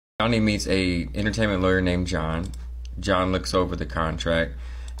Donny meets a entertainment lawyer named John. John looks over the contract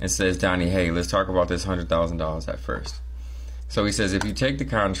and says, Donny, hey, let's talk about this $100,000 at first. So he says, if you take the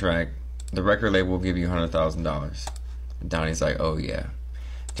contract, the record label will give you $100,000. Donny's like, oh yeah.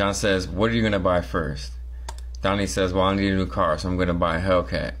 John says, what are you going to buy first? Donny says, well, I need a new car, so I'm going to buy a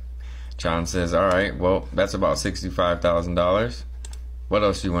Hellcat. John says, all right, well, that's about $65,000. What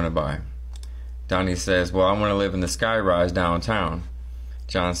else do you want to buy? Donny says, well, I want to live in the skyrise downtown.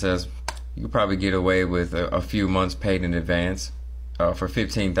 John says, you could probably get away with a few months paid in advance for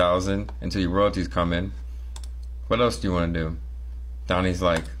 $15,000 until your royalties come in. What else do you want to do? Donny's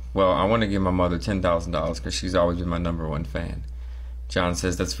like, well, I want to give my mother $10,000 because she's always been my #1 fan. John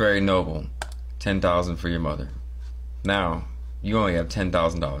says, that's very noble. $10,000 for your mother. Now, you only have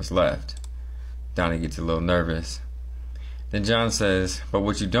 $10,000 left. Donny gets a little nervous. Then John says, but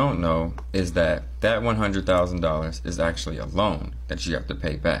what you don't know is that $100,000 is actually a loan that you have to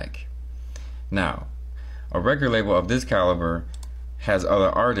pay back. Now, a record label of this caliber has other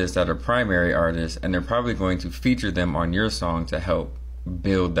artists that are primary artists, and they're probably going to feature them on your song to help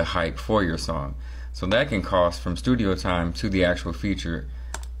build the hype for your song. So that can cost, from studio time to the actual feature,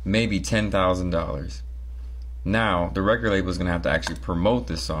 maybe $10,000. Now, the record label is going to have to actually promote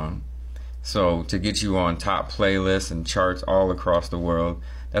this song. So to get you on top playlists and charts all across the world,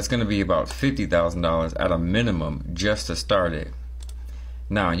 that's going to be about $50,000 at a minimum just to start it.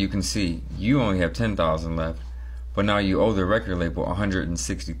 Now you can see you only have $10,000 left, but now you owe the record label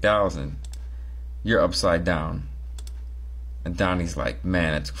 $160,000. You're upside down. And Donny's like,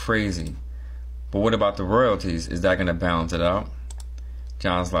 man, that's crazy. But what about the royalties? Is that going to balance it out?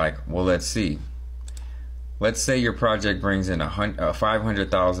 John's like, well, let's see. Let's say your project brings in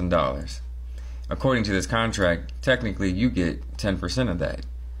 $500,000. According to this contract, technically you get 10% of that.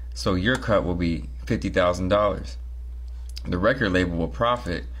 So your cut will be $50,000. The record label will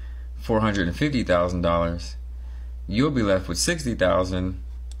profit $450,000. You'll be left with $60,000,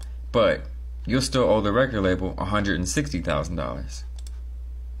 but you'll still owe the record label $160,000.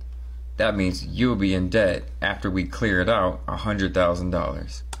 That means you'll be in debt after we clear it out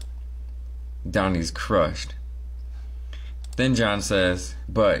 $100,000. Donny's crushed. Then John says,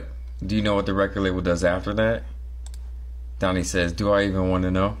 but do you know what the record label does after that? Donny says, do I even want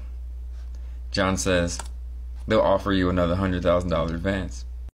to know? John says, they'll offer you another $100,000 advance.